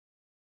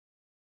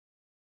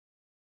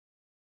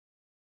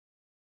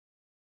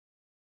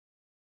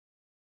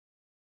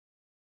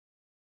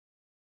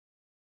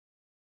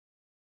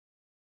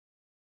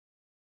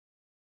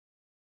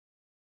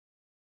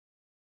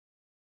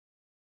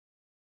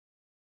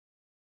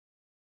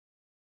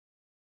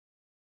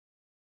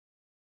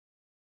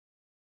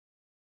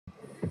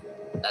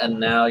and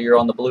now you're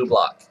on the blue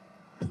block.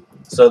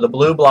 So the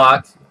blue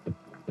block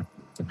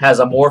has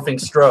a morphing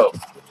strobe,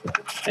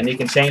 and you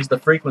can change the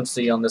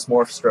frequency on this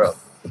morph strobe.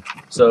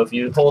 So if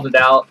you hold it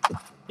out,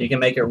 you can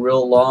make it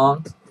real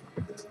long,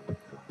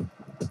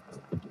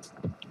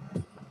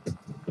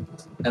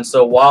 and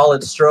so while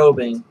it's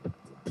strobing,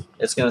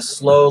 it's going to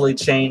slowly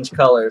change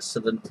colors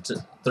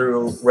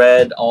through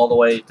red all the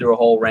way through a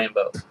whole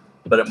rainbow,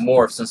 but it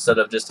morphs instead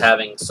of just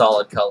having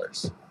solid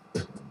colors.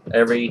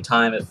 Every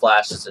time it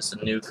flashes, it's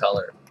a new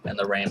color in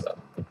the rainbow.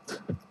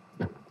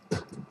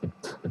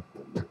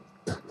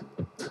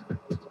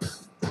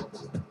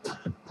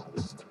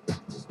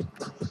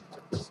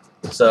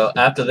 So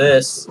after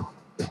this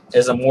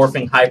is a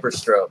morphing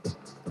hyperstrobe.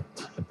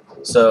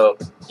 So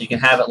you can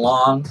have it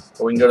long,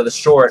 or we can go to the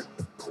short,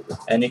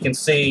 and you can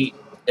see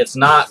it's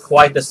not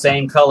quite the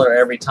same color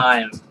every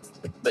time,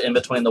 but in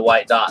between the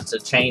white dots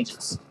it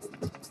changes.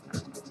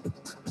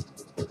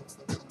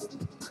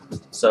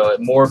 So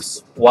it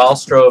morphs while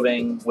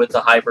strobing with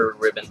the hyper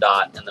ribbon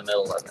dot in the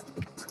middle of it.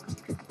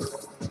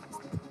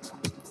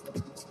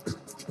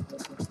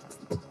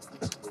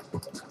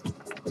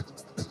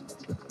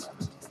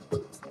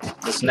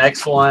 This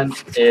next one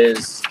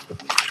is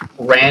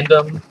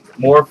random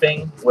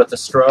morphing with a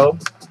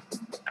strobe.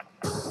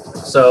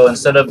 So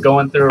instead of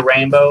going through a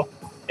rainbow,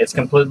 it's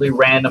completely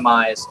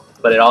randomized,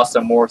 but it also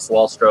morphs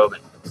while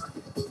strobing.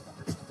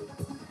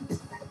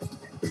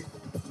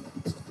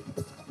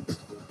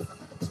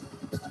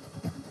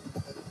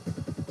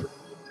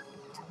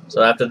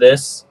 So after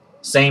this,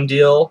 same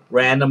deal,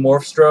 random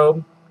morph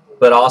strobe,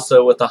 but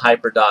also with a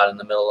hyper dot in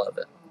the middle of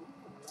it.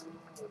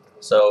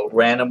 So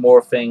random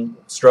morphing,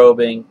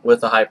 strobing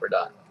with a hyper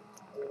dot.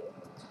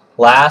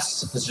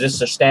 Last is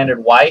just a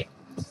standard white,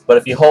 but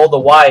if you hold the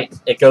white,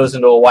 it goes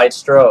into a white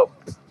strobe.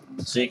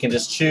 So you can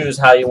just choose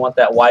how you want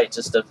that white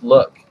just to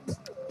look.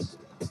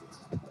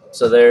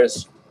 So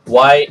there's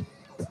white,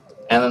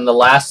 and then the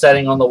last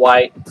setting on the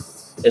white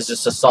is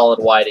just a solid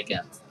white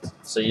again.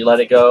 So you let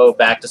it go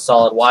back to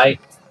solid white.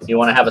 You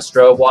want to have a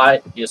strobe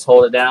white, you just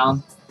hold it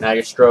down, now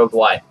you're strobed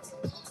white.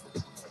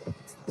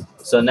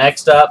 So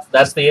next up,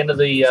 that's the end of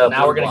the,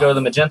 now we're going to go to the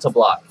magenta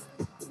block.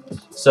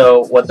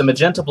 So what the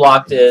magenta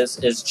block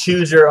is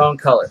choose your own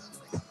color.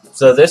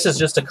 So this is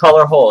just a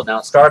color hold. Now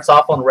it starts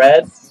off on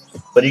red,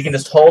 but you can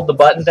just hold the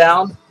button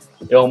down,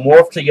 it will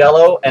morph to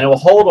yellow, and it will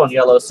hold on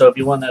yellow, so if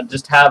you want to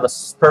just have a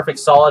perfect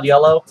solid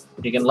yellow,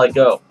 you can let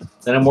go.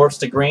 Then it morphs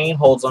to green,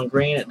 holds on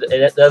green.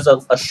 It does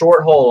a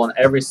short hold on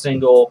every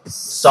single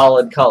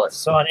solid color.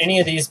 So on any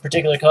of these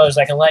particular colors,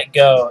 I can let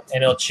go,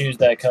 and it'll choose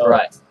that color.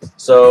 Right.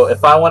 So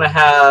if I want to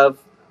have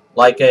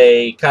like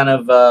a kind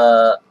of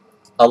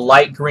a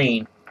light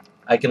green,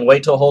 I can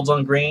wait till it holds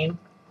on green,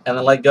 and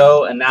then let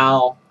go, and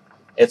now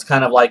it's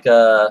kind of like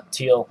a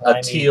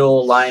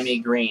teal, limey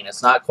green.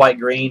 It's not quite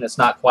green. It's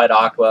not quite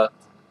aqua.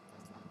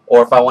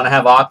 Or if I want to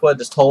have aqua,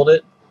 just hold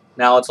it.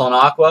 Now it's on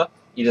aqua.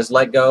 You just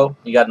let go.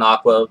 You got an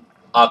aqua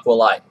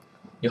light.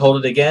 You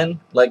hold it again.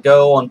 Let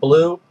go on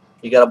blue.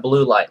 You got a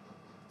blue light.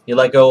 You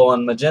let go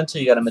on magenta.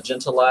 You got a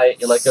magenta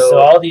light. You let go. So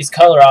all these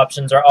color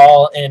options are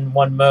all in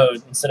one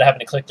mode instead of having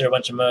to click through a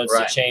bunch of modes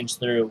to change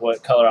through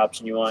what color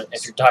option you want.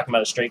 If you're talking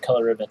about a straight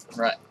color ribbon.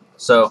 Right.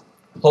 So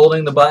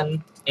holding the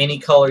button, any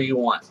color you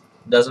want.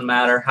 Doesn't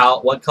matter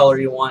what color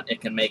you want,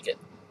 it can make it.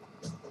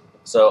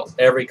 So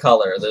every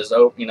color,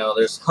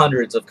 there's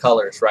hundreds of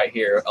colors right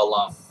here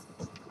alone.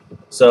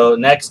 So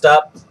next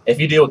up, if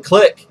you do a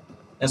click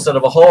instead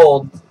of a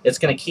hold, it's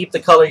going to keep the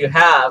color you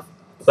have,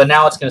 but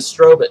now it's going to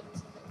strobe it.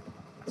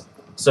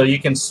 So you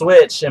can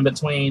switch in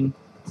between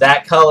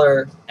that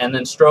color and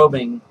then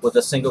strobing with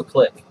a single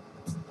click.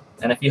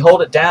 And if you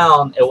hold it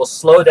down, it will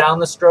slow down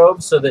the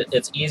strobe so that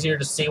it's easier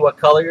to see what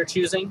color you're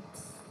choosing.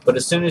 But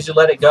as soon as you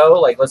let it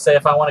go, like let's say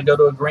if I want to go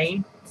to a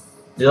green,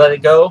 you let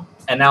it go,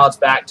 and now it's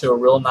back to a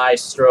real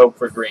nice strobe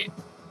for green.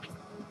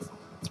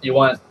 You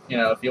want,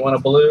 if you want a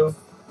blue,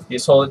 you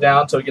just hold it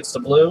down until it gets to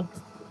blue.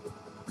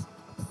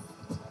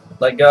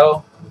 Let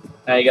go,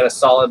 now you got a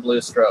solid blue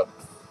strobe.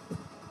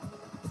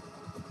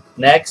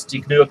 Next,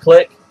 you can do a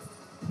click.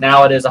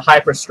 Now it is a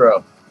hyper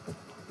strobe.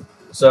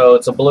 So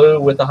it's a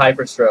blue with a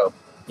hyper strobe.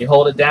 You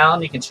hold it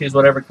down, you can choose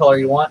whatever color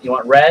you want. You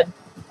want red,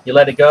 you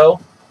let it go,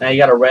 now you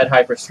got a red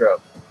hyper strobe.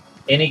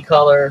 Any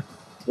color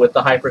with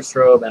the hyper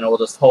strobe, and it will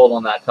just hold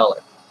on that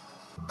color.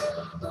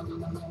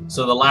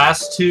 So the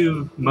last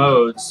two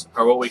modes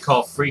are what we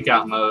call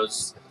freakout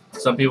modes.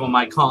 Some people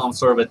might call them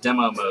sort of a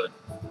demo mode.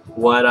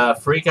 What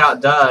freakout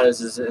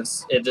does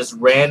is it just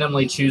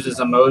randomly chooses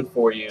a mode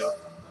for you,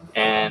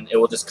 and it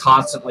will just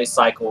constantly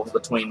cycle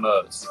between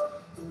modes.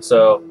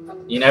 So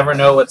you never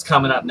know what's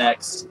coming up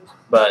next,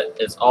 but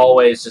it's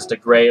always just a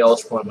great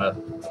ultrapoint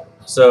mode.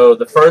 So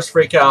the first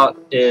freakout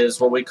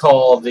is what we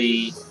call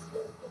the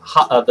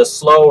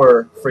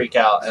slower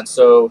freakout, and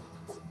so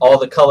all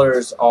the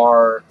colors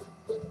are.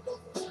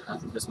 I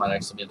think this might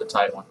actually be the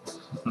tight one.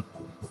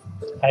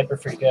 Hyper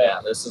freakout.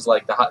 Yeah, this is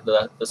like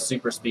the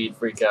super speed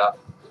freakout.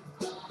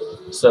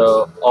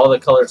 So all the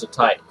colors are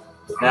tight.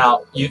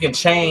 Now you can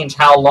change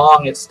how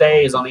long it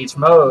stays on each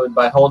mode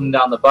by holding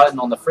down the button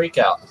on the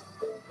freakout.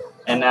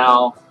 And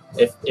now,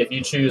 if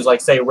you choose,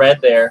 like, say,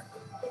 red there,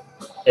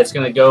 it's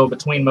going to go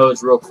between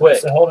modes real quick.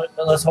 So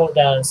let's hold it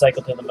down and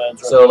cycle through the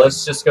modes. So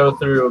let's just go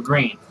through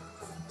green.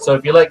 So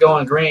if you let go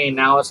on green,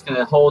 now it's going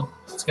to hold.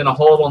 It's going to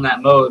hold on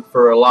that mode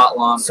for a lot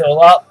longer. So a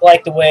lot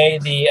like the way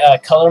the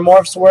color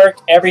morphs work.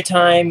 Every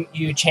time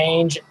you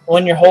change,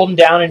 when you're holding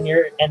down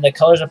and the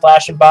colors are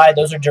flashing by,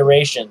 those are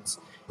durations.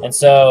 And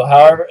so,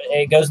 however,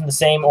 it goes in the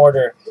same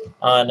order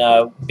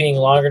on being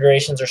longer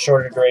durations or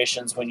shorter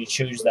durations when you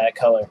choose that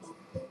color.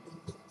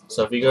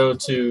 So if you go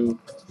to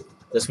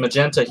this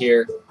magenta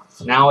here,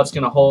 now it's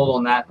going to hold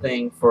on that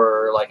thing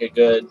for like a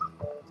good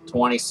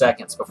 20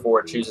 seconds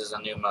before it chooses a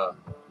new mode.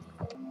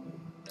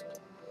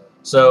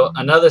 So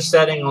another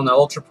setting on the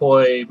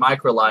UltraPoi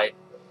microlight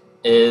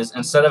is,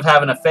 instead of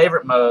having a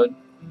favorite mode,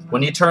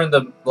 when you turn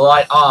the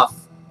light off,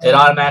 it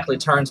automatically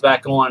turns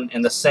back on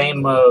in the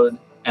same mode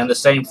and the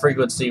same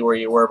frequency where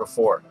you were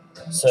before.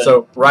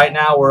 So right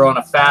now we're on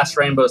a fast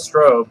rainbow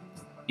strobe.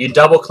 You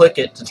double click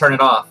it to turn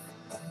it off.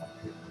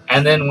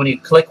 And then when you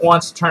click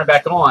once to turn it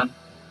back on,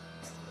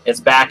 it's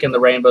back in the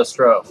rainbow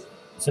strobe.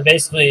 So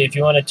basically, if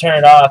you want to turn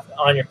it off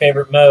on your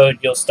favorite mode,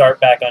 you'll start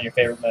back on your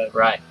favorite mode.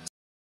 Right.